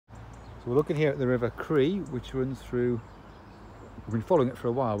So we're looking here at the River Cree, which runs through, we've been following it for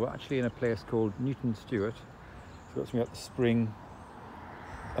a while. We're actually in a place called Newton Stewart. So that's me up the spring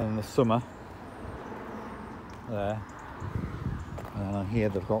and the summer there. And here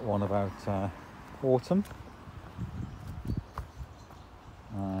they've got one about autumn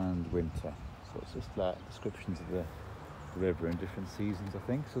and winter. So it's just like descriptions of the river in different seasons, I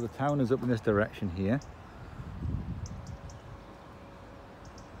think. So the town is up in this direction here.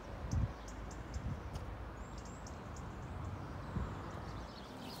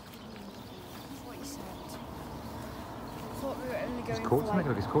 He's caught something,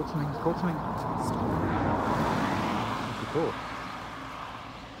 look, he's caught something, he's caught something. What's he caught?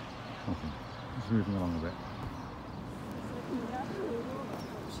 Nothing. He's moving along a bit.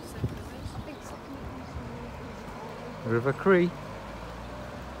 The River Cree.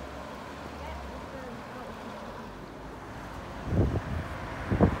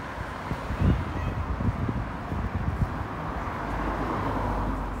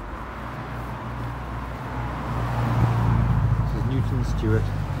 Newton Stewart.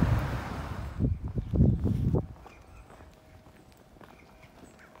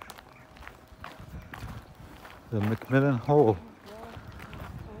 The Macmillan Hall.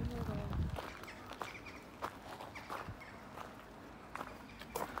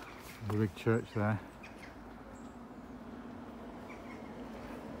 The big church there.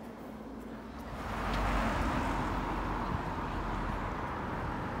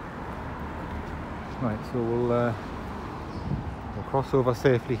 Right, so we'll cross over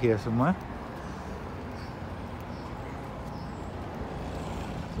safely here somewhere.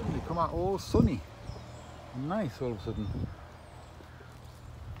 Suddenly come out all sunny. Nice all of a sudden.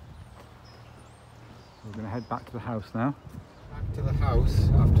 We're going to head back to the house now. Back to the house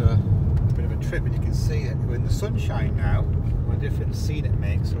after a bit of a trip, and you can see that we're in the sunshine now. What a different scene it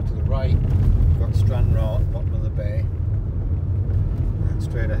makes. So to the right, we've got Stranraer at the bottom of the bay. And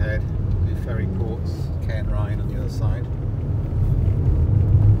straight ahead, the ferry ports, Cairn Ryan on the other side.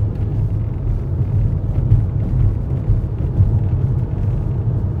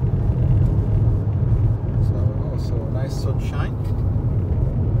 Sunshine,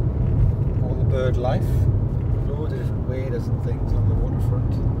 all the bird life, loads of different waders and things on the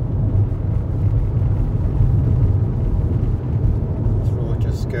waterfront. This road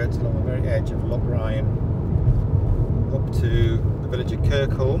just skirts along the very edge of Loch Ryan up to the village of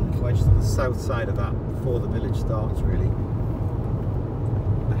Kirkholm, which is on the south side of that, before the village starts really.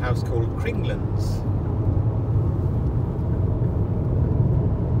 A house called Kringlands.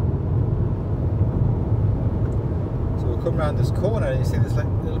 Come round this corner and you see there's like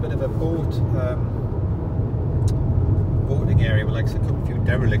a little bit of a boating area with like a few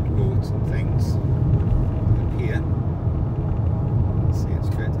derelict boats and things up here. See it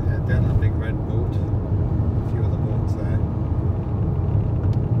straight ahead there, that big red boat, a few other boats there.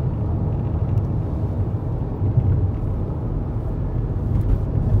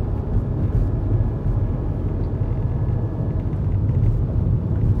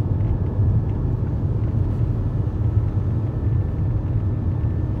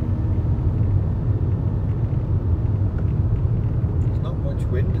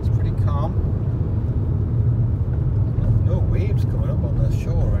 Wind, it's pretty calm. No waves coming up on the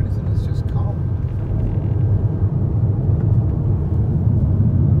shore or anything, it's just calm.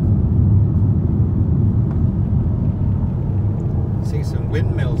 See some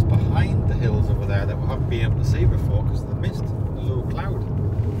windmills behind the hills over there that we haven't been able to see before because of the mist, the low cloud.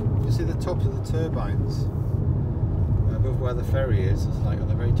 You see the tops of the turbines above where the ferry is. It's like on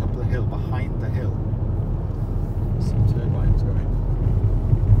the very top of the hill, behind the hill. Some turbines going.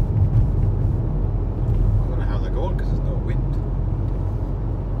 Because there's no wind.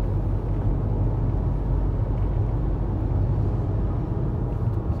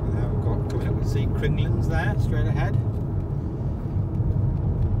 So now we've got coming up, we see Kringlands there straight ahead.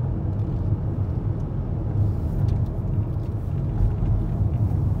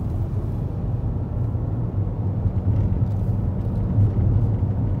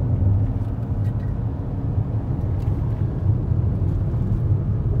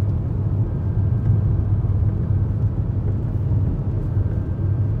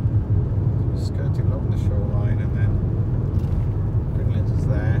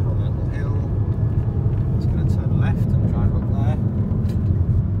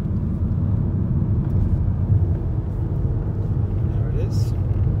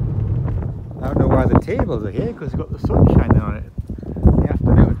 The tables are here because we've got the sun shining on it in the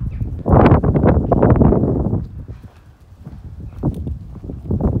afternoon.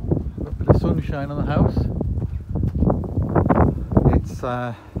 A bit of sunshine on the house. It's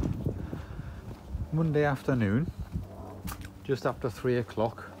Monday afternoon, just after 3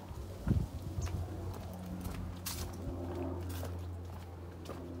 o'clock.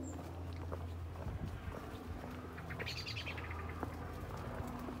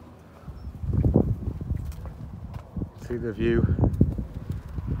 See the view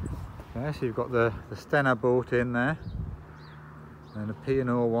there, so you've got the Stena boat in there and a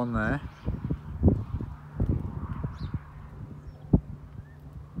P&O one there.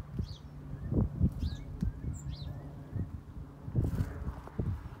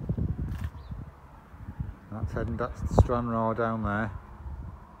 That's the Stranraer down there.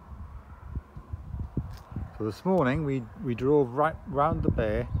 So this morning we drove right round the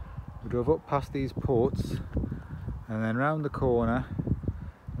bay, we drove up past these ports and then round the corner,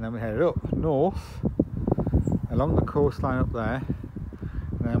 and then we headed up north along the coastline up there,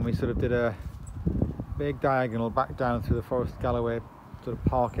 and then we sort of did a big diagonal back down through the Forest Galloway sort of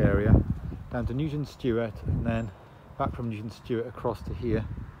park area down to Newton Stewart, and then back from Newton Stewart across to here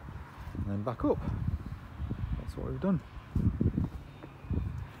and then back up. That's what we've done.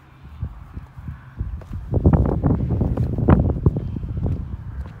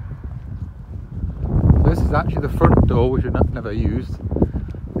 So this is actually the front door, which we've never used.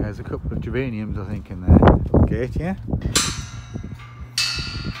 There's a couple of geraniums, I think, in there. Gate here.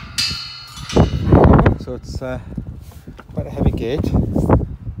 So it's quite a heavy gate.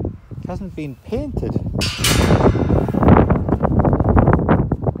 It hasn't been painted.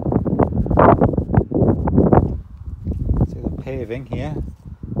 Paving here,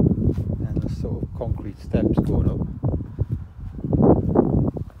 and the sort of concrete steps going up.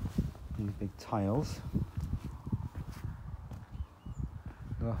 These big tiles.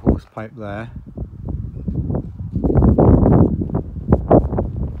 Another hose pipe there.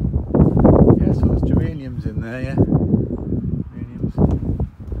 Yeah, so there's geraniums in there, yeah. Geraniums.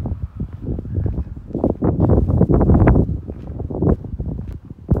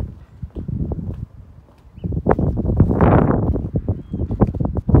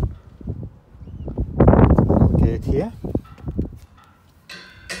 Here.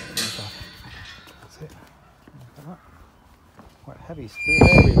 That's it. Quite heavy, very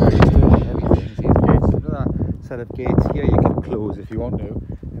sturdy, heavy things. These gates. Another set of gates here you can close if you want to,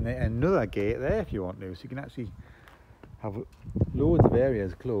 and then another gate there if you want to. So you can actually have loads of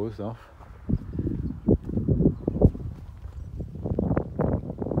areas closed off.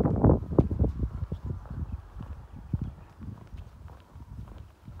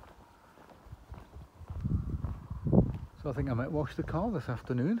 So I think I might wash the car this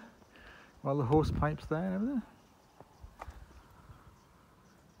afternoon while the hose pipe's there and everything.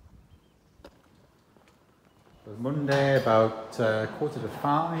 It was Monday about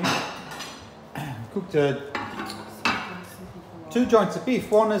 4:45. Cooked 2 joints of beef.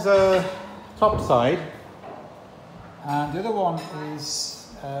 One is a top side and the other one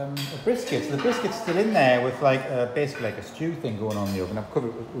is a brisket. So the brisket's still in there with like basically like a stew thing going on in the oven.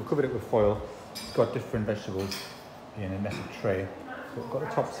 We've covered it with foil. It's got different vegetables in a messy tray. So we've got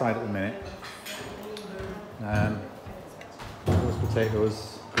the top side at the minute. Those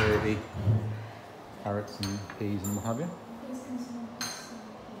potatoes, gravy, carrots and peas and what have you.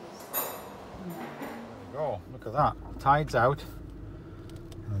 There we go, look at that. Tide's out.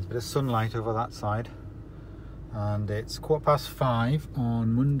 There's a bit of sunlight over that side. And it's 5:15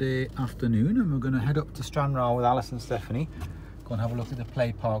 on Monday afternoon, and we're going to head up to Stranraer with Alice and Stephanie. Go and have a look at the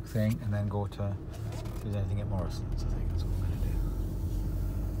play park thing and then go to if there's anything at Morrison's. I think that's what we're going to do.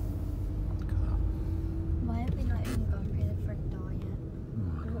 Look at that. Why have we not even gone through the front door yet?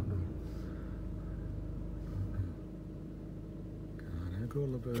 Oh, I don't know. God, look at all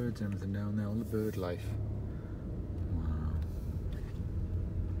the birds and everything down there, all the bird life. Wow.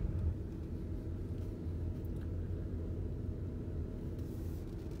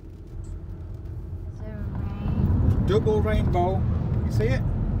 Is there a rain? Double rainbow. You see it?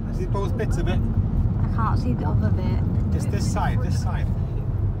 I see both bits of it. I can't see the other bit. Just this side.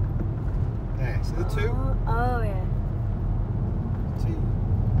 There. See the two? Oh yeah. Two.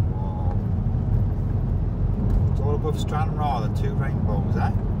 Whoa. It's all above Stranraer, the 2 rainbows,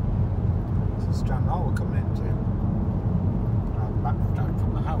 eh? This is Stranraer we're coming into. Back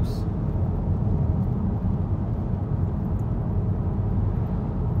from the house.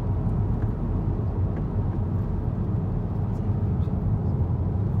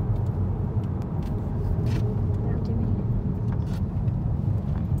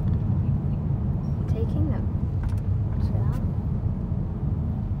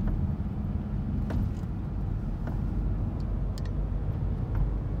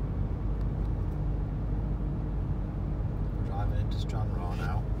 Stranraer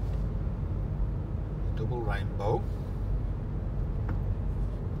double rainbow.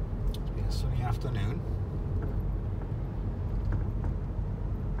 It's been a sunny afternoon.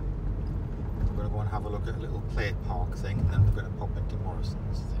 We're going to go and have a look at a little play park thing, and then we're going to pop into Morrison's,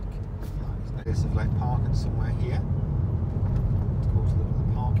 I think. There's a place of like parking somewhere here. Let's go to the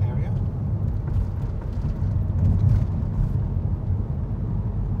little park area.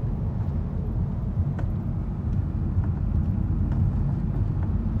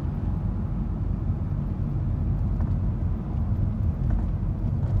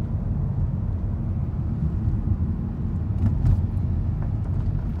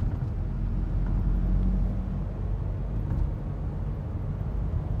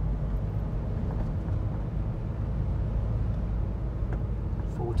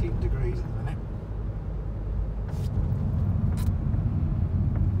 Degrees at the minute.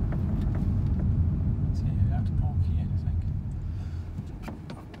 So you have to park here, I think.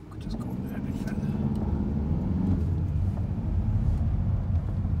 Could just go there a bit further.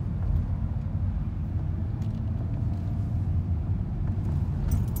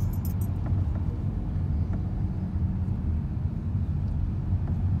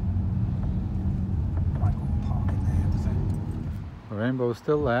 Might go and park in there, I think. The rainbow's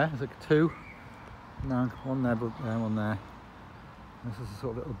still there. There's like two. No, one there, but one there. This is a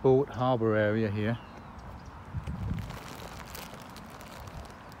sort of little boat harbour area here.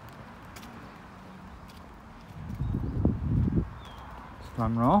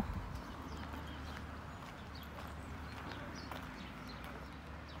 Stranraer.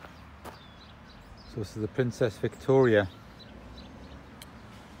 So this is the Princess Victoria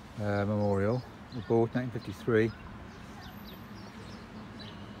Memorial. The boat, 1953.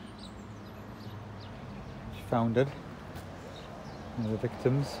 Founded, one of the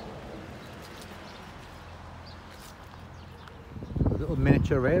victims. A little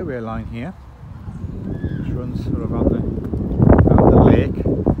miniature railway line here, which runs sort of around the lake,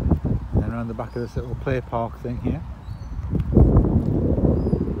 and then around the back of this little play park thing here.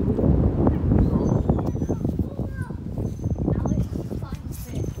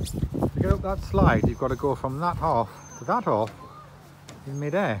 To get up that slide, you've got to go from that half to that half in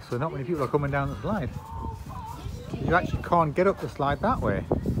mid-air, so not many people are coming down the slide. You actually can't get up the slide that way.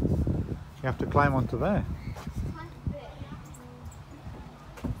 You have to climb onto there. How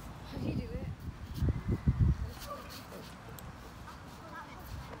do you do it?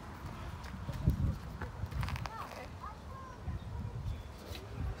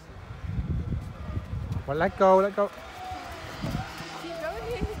 Well, let go, let go. Keep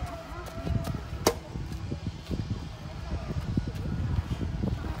going.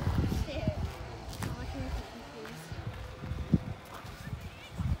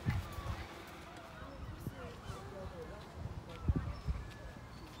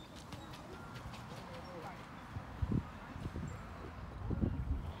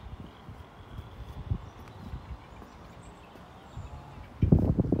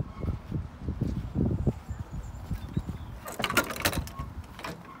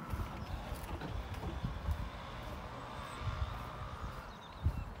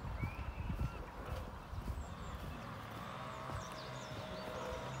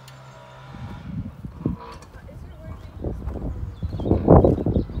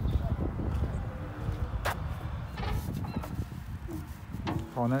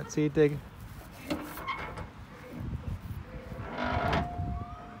 On it, see, dig.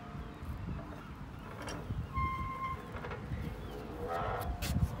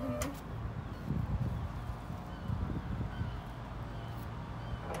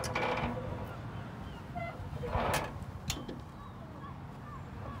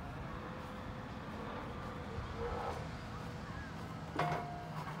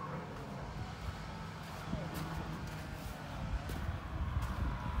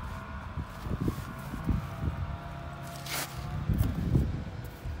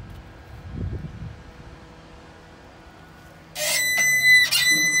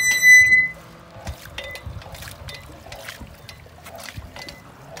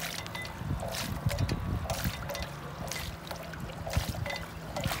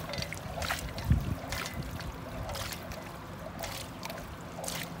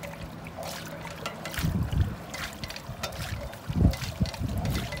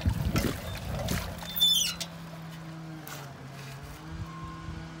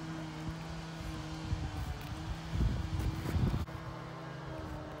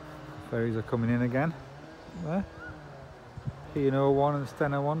 Ferries are coming in again. There. P&O 1 and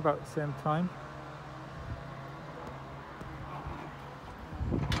Steno 1 about the same time.